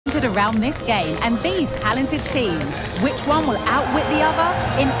centred around this game and these talented teams. Which one will outwit the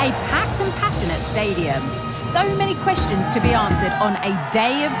other in a packed and passionate stadium? So many questions to be answered on a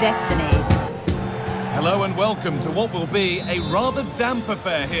day of destiny. Hello and welcome to what will be a rather damp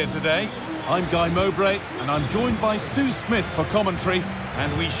affair here today. I'm Guy Mowbray and I'm joined by Sue Smith for commentary,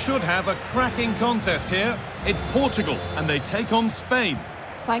 and we should have a cracking contest here. It's Portugal and they take on Spain.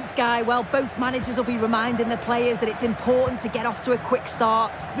 Thanks, Guy. Well, both managers will be reminding the players that it's important to get off to a quick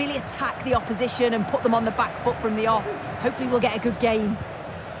start, really attack the opposition and put them on the back foot from the off. Hopefully we'll get a good game.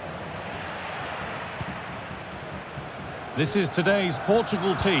 This is today's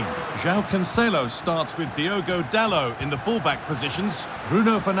Portugal team. João Cancelo starts with Diogo Dalot in the fullback positions.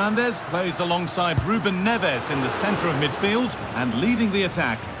 Bruno Fernandes plays alongside Ruben Neves in the centre of midfield, and leading the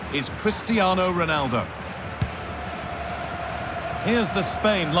attack is Cristiano Ronaldo. Here's the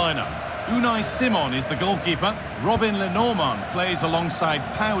Spain lineup. Unai Simon is the goalkeeper. Robin Lenormand plays alongside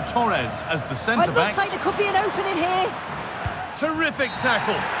Pau Torres as the centre-back. It looks like there could be an opening here. Terrific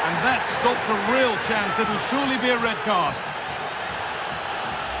tackle, and that stopped a real chance. It'll surely be a red card.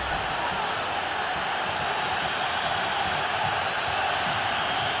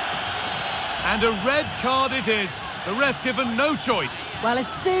 And a red card it is. The ref given no choice. Well, as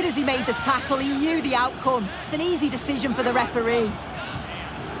soon as he made the tackle, he knew the outcome. It's an easy decision for the referee.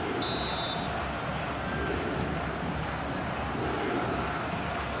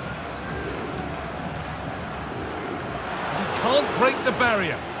 He can't break the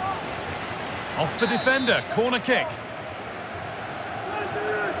barrier. Off the defender, corner kick.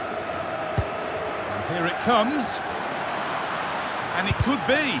 And here it comes. And it could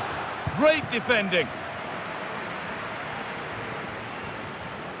be. Great defending.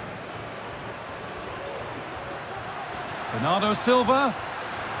 Bernardo Silva.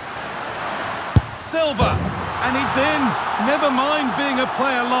 And it's in. Never mind being a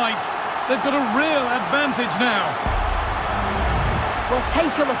player light. They've got a real advantage now. Well, take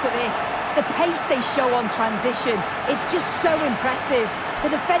a look at this. The pace they show on transition, it's just so impressive.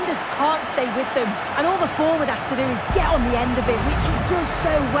 The defenders can't stay with them, and all the forward has to do is get on the end of it, which he does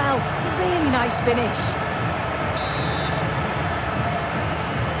so well. It's a really nice finish.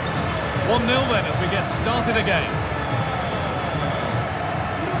 1-0 then as we get started again.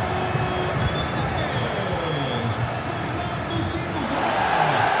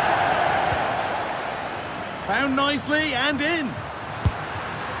 Found nicely and in.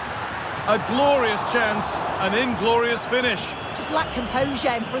 A glorious chance, an inglorious finish. Just lacked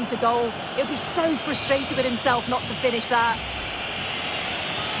composure in front of goal. He'll be so frustrated with himself not to finish that.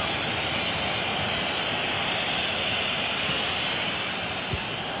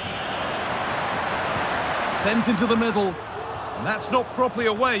 Sent into the middle, and that's not properly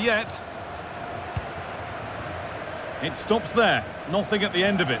away yet. It stops there, nothing at the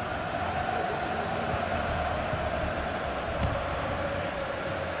end of it.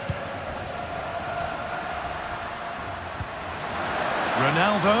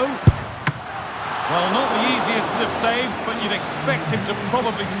 Ronaldo. Well, not the easiest of saves, but you'd expect him to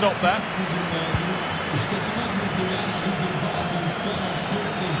probably stop that.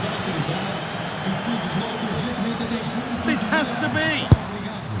 This has to be.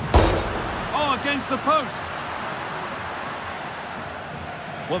 Oh, against the post.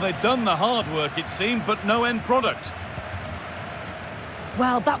 Well, they'd done the hard work, it seemed, but no end product.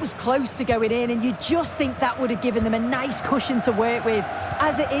 Well, that was close to going in, and you just think that would have given them a nice cushion to work with.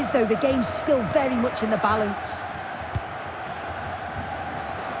 As it is, though, the game's still very much in the balance.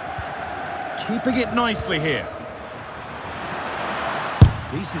 Keeping it nicely here.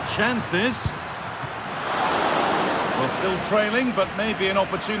 Decent chance, this. Well, still trailing, but maybe an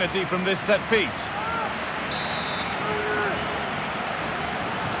opportunity from this set piece.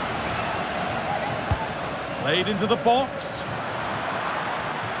 Played into the box.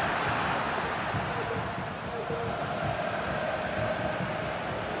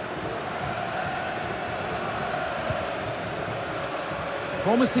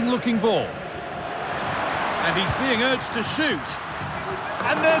 Promising looking ball. And he's being urged to shoot.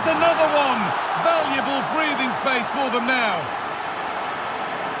 And there's another one! Valuable breathing space for them now.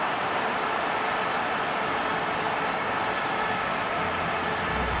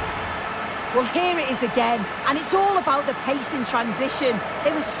 Well, here it is again, and it's all about the pace in transition.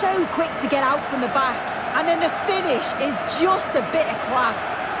 They were so quick to get out from the back, and then the finish is just a bit of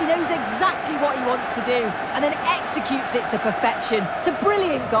class. He knows exactly what he wants to do, and then executes it to perfection. It's a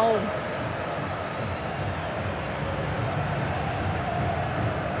brilliant goal.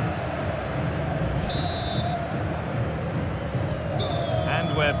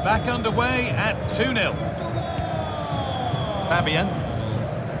 And we're back underway at 2-0. Fabian.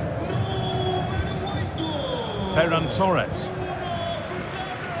 Ferran Torres.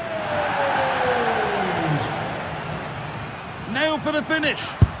 Nailed for the finish.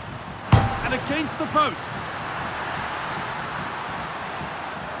 And against the post.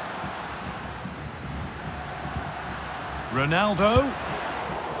 Ronaldo.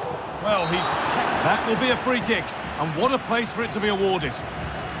 Well, that will be a free kick. And what a place for it to be awarded.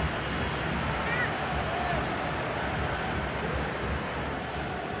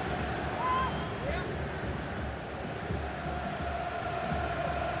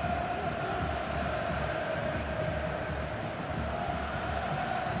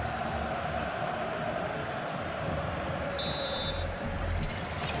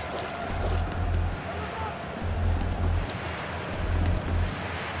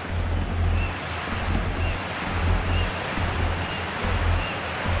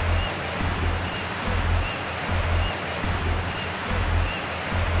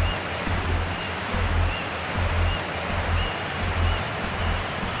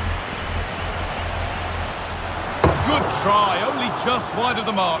 Good try, only just wide of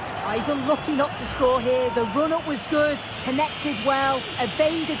the mark. He's unlucky not to score here. The run-up was good, connected well,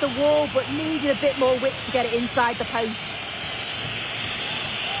 evaded the wall, but needed a bit more width to get it inside the post.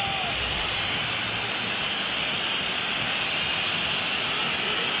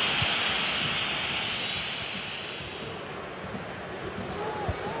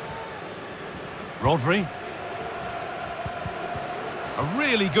 Rodri. A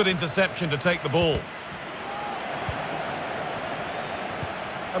really good interception to take the ball.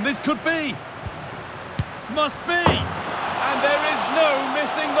 And this could be. Must be. And there is no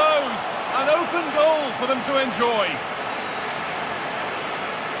missing those. An open goal for them to enjoy.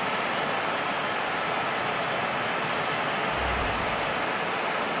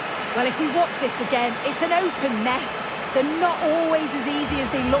 Well, if we watch this again, it's an open net. They're not always as easy as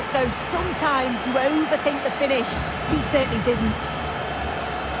they look, though. Sometimes you overthink the finish. He certainly didn't.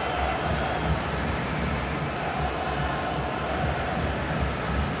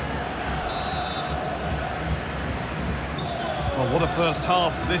 Well, what a first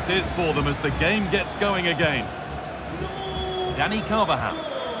half this is for them as the game gets going again. Dani Carvajal.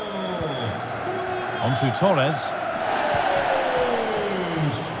 On to Torres.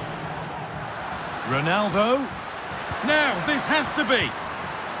 Ronaldo. Now, this has to be.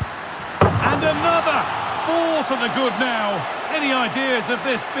 And another! 4 to the good now. Any ideas of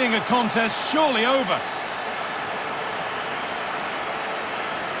this being a contest surely over?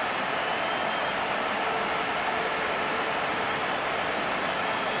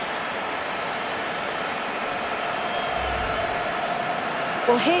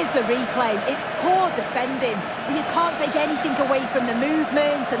 Well, here's the replay. It's poor defending, but you can't take anything away from the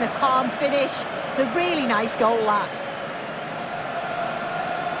movement and the calm finish. It's a really nice goal, that.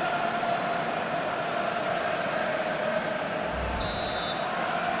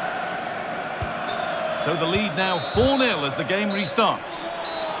 So the lead now 4-0 as the game restarts.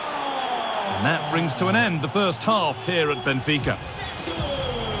 And that brings to an end the first half here at Benfica.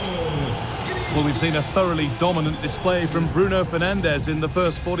 Well, we've seen a thoroughly dominant display from Bruno Fernandes in the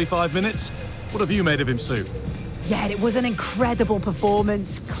first 45 minutes. What have you made of him, Sue? Yeah, it was an incredible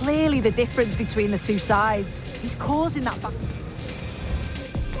performance. Clearly the difference between the two sides. He's causing that back.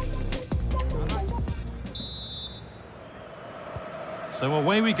 So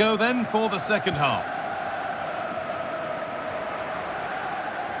away we go then for the second half.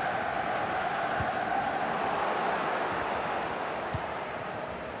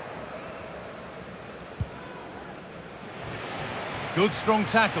 Good strong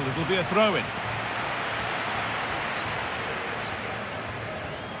tackle, it'll be a throw-in.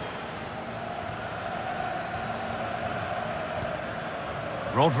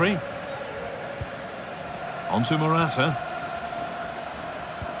 Rodri. On to Morata.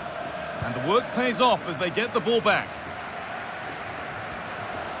 And the work pays off as they get the ball back.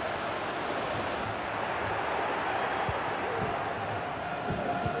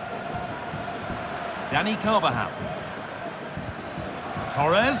 Dani Carvajal.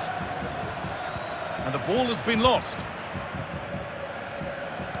 Torres. And the ball has been lost.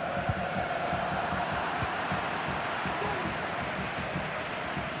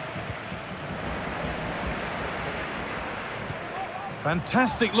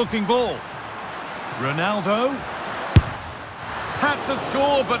 Fantastic looking ball. Ronaldo. Had to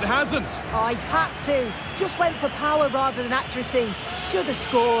score but hasn't. Oh, he had to. Just went for power rather than accuracy. Should have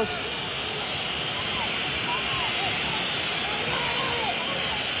scored.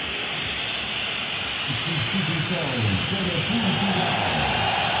 Substituição para Portugal.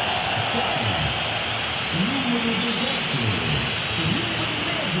 Sai. Número 18. Ruben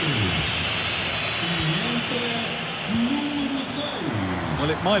Neves. E entra Well,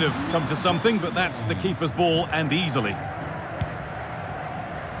 it might have come to something, but that's the keeper's ball, and easily.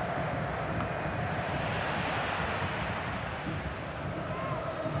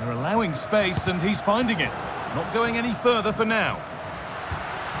 They're allowing space, and he's finding it. Not going any further for now.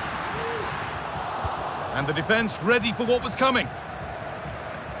 And the defence ready for what was coming.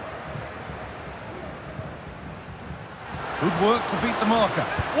 Good work to beat the marker.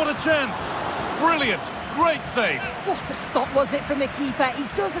 What a chance! Brilliant! Great save! What a stop, wasn't it, from the keeper? He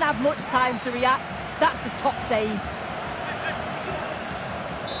doesn't have much time to react. That's the top save.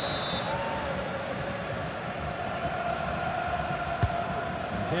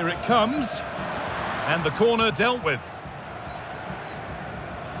 And here it comes. And the corner dealt with.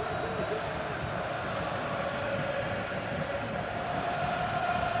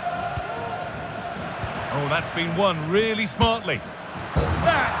 Oh, that's been won really smartly.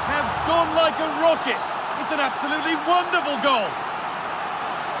 That has gone like a rocket. It's an absolutely wonderful goal.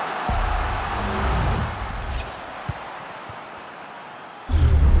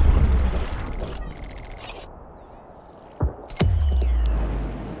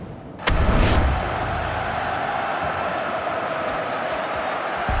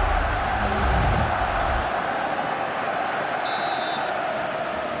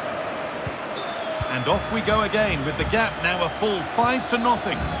 And off we go again with the gap now a full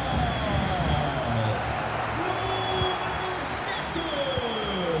 5-0.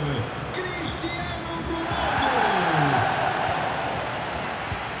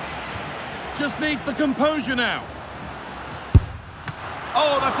 Just needs the composure now.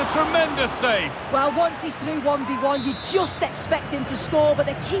 Oh, that's a tremendous save. Well, once he's through 1v1, you just expect him to score, but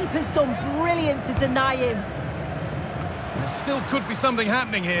the keeper's done brilliant to deny him. There still could be something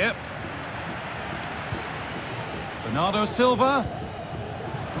happening here. Bernardo Silva.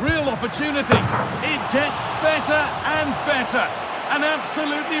 Real opportunity. It gets better and better. An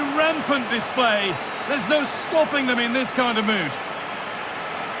absolutely rampant display. There's no stopping them in this kind of mood.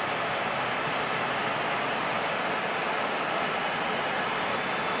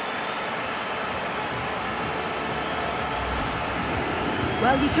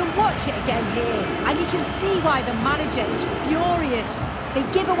 Well, you can watch it again here, and you can see why the manager is furious. They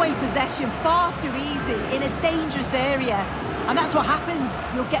give away possession far too easy in a dangerous area, and that's what happens.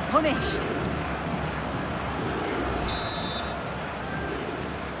 You'll get punished.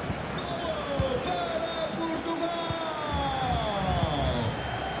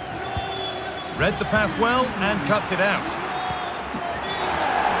 Read the pass well and cuts it out.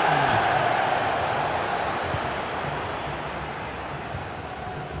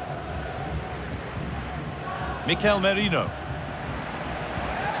 Mikel Merino.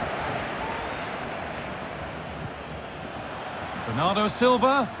 Bernardo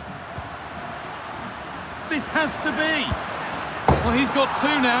Silva. This has to be. Well, he's got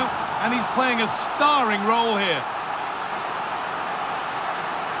two now, and he's playing a starring role here.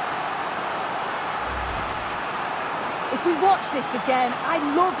 If we watch this again, I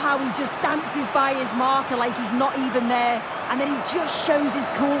love how he just dances by his marker like he's not even there, and then he just shows his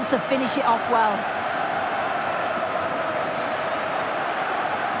cool to finish it off well.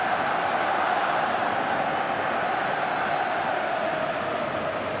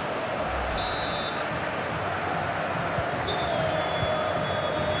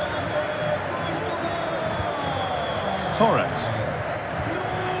 Torres.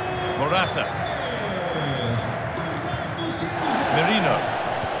 Morata. Merino.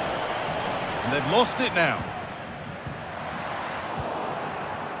 And they've lost it now.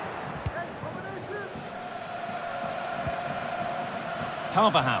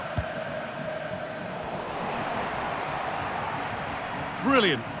 Carvajal.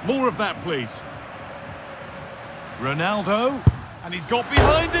 Brilliant. More of that, please. Ronaldo. And he's got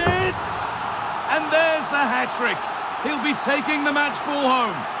behind it! And there's the hat-trick. He'll be taking the match ball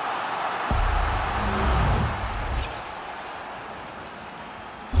home.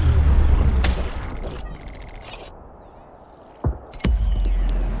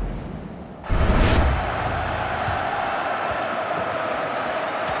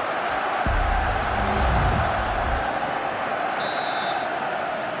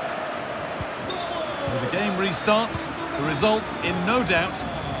 So the game restarts, the result in no doubt,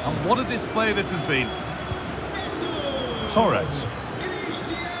 and what a display this has been. Torres.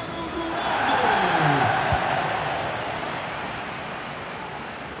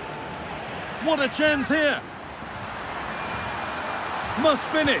 What a chance here. Must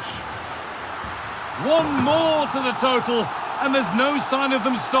finish. One more to the total, and there's no sign of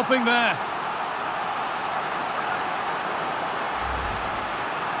them stopping there.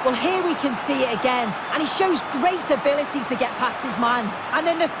 Well, here we can see it again, and he shows great ability to get past his man. And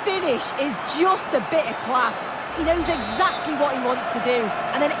then the finish is just a bit of class. He knows exactly what he wants to do,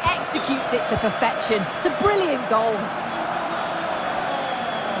 and then executes it to perfection. It's a brilliant goal.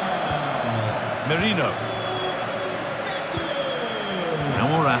 Merino. Now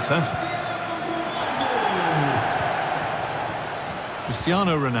Morata.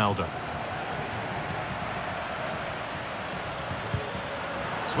 Cristiano Ronaldo.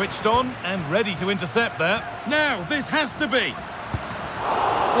 Switched on and ready to intercept there. Now, this has to be.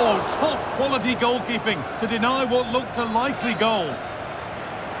 Oh, top quality goalkeeping to deny what looked a likely goal.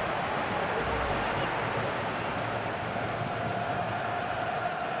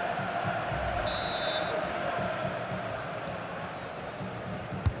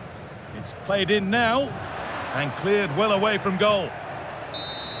 It's played in now and cleared well away from goal.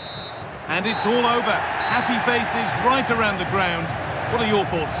 And it's all over. Happy faces right around the ground. What are your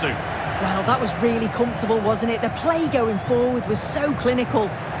thoughts, Sue? Well, that was really comfortable, wasn't it? The play going forward was so clinical,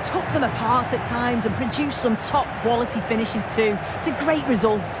 took them apart at times and produced some top quality finishes too. It's a great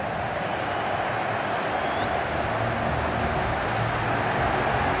result.